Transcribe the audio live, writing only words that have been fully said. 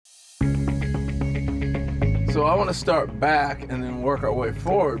So I want to start back and then work our way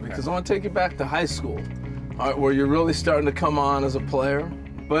forward, because I want to take you back to high school, all right, where you're really starting to come on as a player.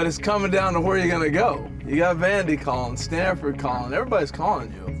 But it's coming down to where you're going to go. You got Vandy calling, Stanford calling, everybody's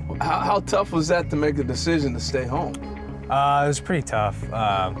calling you. How tough was that to make a decision to stay home? It was pretty tough.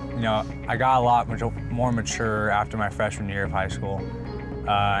 You know, I got a lot more mature after my freshman year of high school.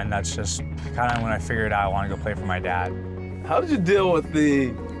 And that's just kind of when I figured out I want to go play for my dad. How did you deal with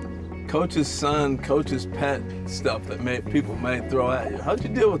the coach's son, coach's pet stuff that people may throw at you? How did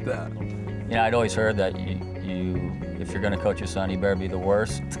you deal with that? You know, I'd always heard that if you're going to coach your son, you better be the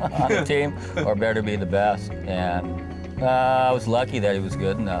worst on the team or better be the best. And I was lucky that he was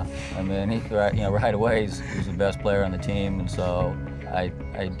good enough. I mean, right away, he was the best player on the team, and so I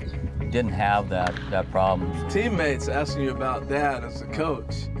didn't have that problem. Teammates asking you about Dad as a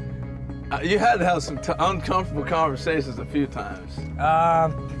coach. You had to have some uncomfortable conversations a few times.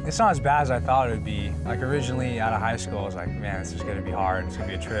 It's not as bad as I thought it would be. Like originally out of high school, I was like, man, this is gonna be hard, it's gonna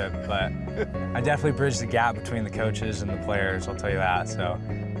be a trip. But I definitely bridged the gap between the coaches and the players, I'll tell you that. So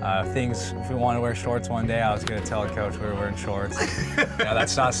if we want to wear shorts one day, I was gonna tell a coach we were wearing shorts.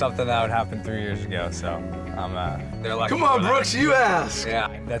 That's not something that would happen 3 years ago, so they're lucky. Come on, Brooks, you ask.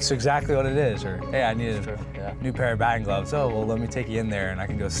 Yeah, that's exactly what it is. Or, hey, I need a new pair of batting gloves. Oh, well, let me take you in there and I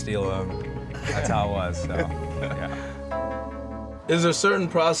can go steal them. That's how it was, so, yeah. Is there certain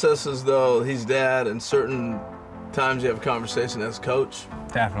processes, though, he's dad, and certain times you have a conversation as coach?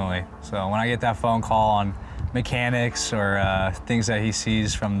 Definitely. So when I get that phone call on mechanics or things that he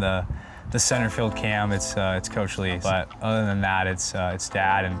sees from the center field cam, it's Coach Lee. But other than that, it's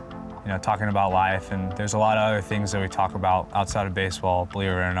Dad, and talking about life. And there's a lot of other things that we talk about outside of baseball, believe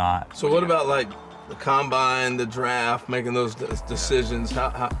it or not. So what about like the combine, the draft, making those decisions?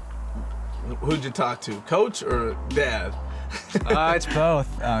 Who'd you talk to, Coach or Dad? It's both.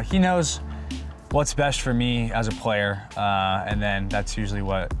 He knows what's best for me as a player, and then that's usually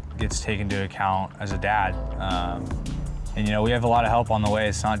what gets taken into account as a dad. And we have a lot of help on the way.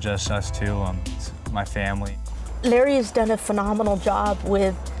 It's not just us two, it's my family. Larry has done a phenomenal job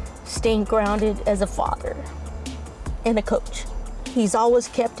with staying grounded as a father and a coach. He's always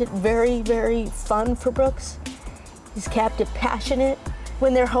kept it very, very fun for Brooks. He's kept it passionate.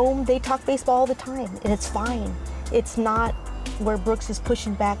 When they're home, they talk baseball all the time, and it's fine. It's not where Brooks is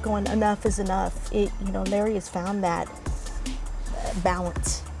pushing back going, enough is enough. Larry has found that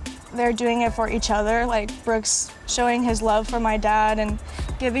balance. They're doing it for each other, like Brooks showing his love for my dad and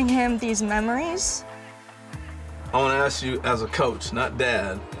giving him these memories. I want to ask you as a coach, not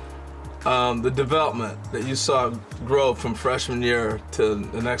dad, the development that you saw grow from freshman year to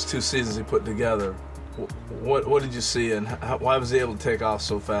the next 2 seasons he put together. What did you see, and why was he able to take off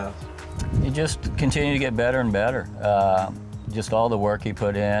so fast? He just continued to get better and better. Just all the work he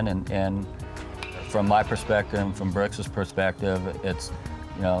put in, and from my perspective and from Brooks's perspective, it's,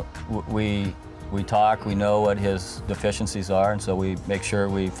 we talk, we know what his deficiencies are, and so we make sure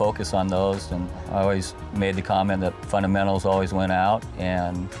we focus on those. And I always made the comment that fundamentals always win out,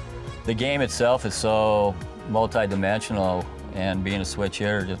 and the game itself is so multi-dimensional, and being a switch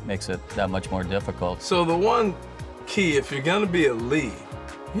hitter just makes it that much more difficult. So the one key, if you're gonna be elite,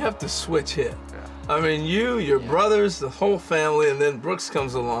 you have to switch hit. I mean, your brothers, the whole family, and then Brooks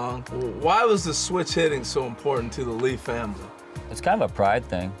comes along. Why was the switch hitting so important to the Lee family? It's kind of a pride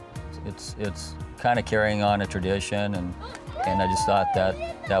thing. It's kind of carrying on a tradition, and I just thought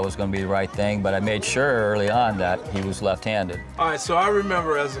that was going to be the right thing, but I made sure early on that he was left-handed. All right, so I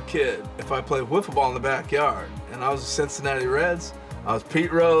remember as a kid, if I played wiffle ball in the backyard, and I was the Cincinnati Reds, I was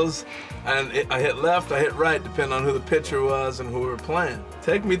Pete Rose, and I hit left, I hit right, depending on who the pitcher was and who we were playing.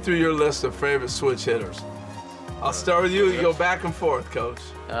 Take me through your list of favorite switch hitters. I'll start with you. You go back and forth, Coach.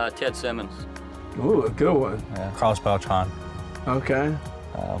 Ted Simmons. Ooh, a good one. Yeah. Carlos Beltran. Okay.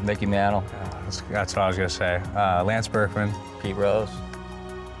 Mickey Mantle. That's what I was going to say. Lance Berkman. Pete Rose.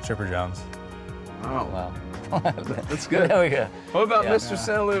 Chipper Jones. Oh, wow. That's good. There we go. What about Mr.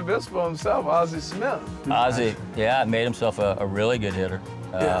 San Luis Obispo himself, Ozzie Smith? Ozzie, made himself a really good hitter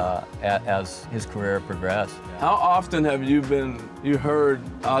as his career progressed. How often have you heard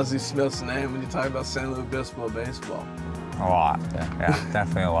Ozzie Smith's name when you talk about San Luis Obispo baseball? A lot, yeah,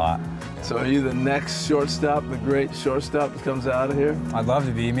 definitely a lot. So are you the next shortstop, the great shortstop that comes out of here? I'd love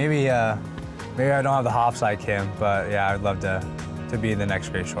to be. Maybe I don't have the hops like him, but yeah, I'd love to be the next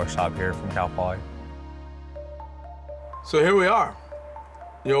great shortstop here from Cal Poly. So here we are.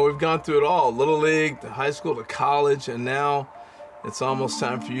 We've gone through it all, Little League, to high school, to college, and now it's almost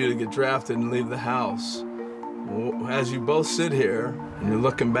time for you to get drafted and leave the house. As you both sit here and you're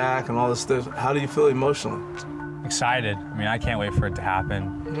looking back and all this stuff, how do you feel emotionally? Excited. I mean, I can't wait for it to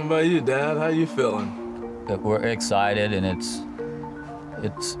happen. What about you, Dad? How you feeling? we're excited, and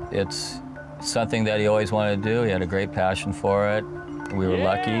it's something that he always wanted to do. He had a great passion for it. We were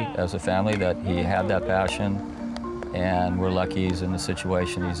lucky as a family that he had that passion, and we're lucky he's in the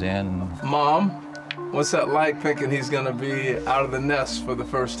situation he's in. Mom, what's that like thinking he's going to be out of the nest for the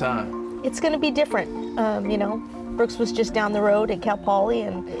first time? It's going to be different. You know, Brooks was just down the road at Cal Poly,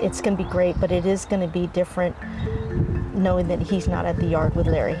 and it's going to be great, but it is going to be different knowing that he's not at the yard with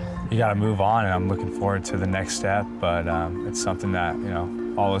Larry. You got to move on, and I'm looking forward to the next step, but it's something that, you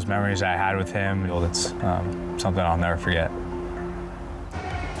know, all those memories I had with him, it's something I'll never forget.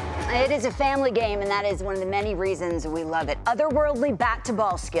 It is a family game, and that is one of the many reasons we love it. Otherworldly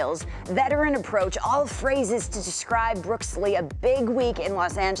bat-to-ball skills, veteran approach, all phrases to describe Brooks Lee. A big week in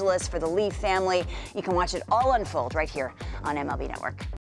Los Angeles for the Lee family. You can watch it all unfold right here on MLB Network.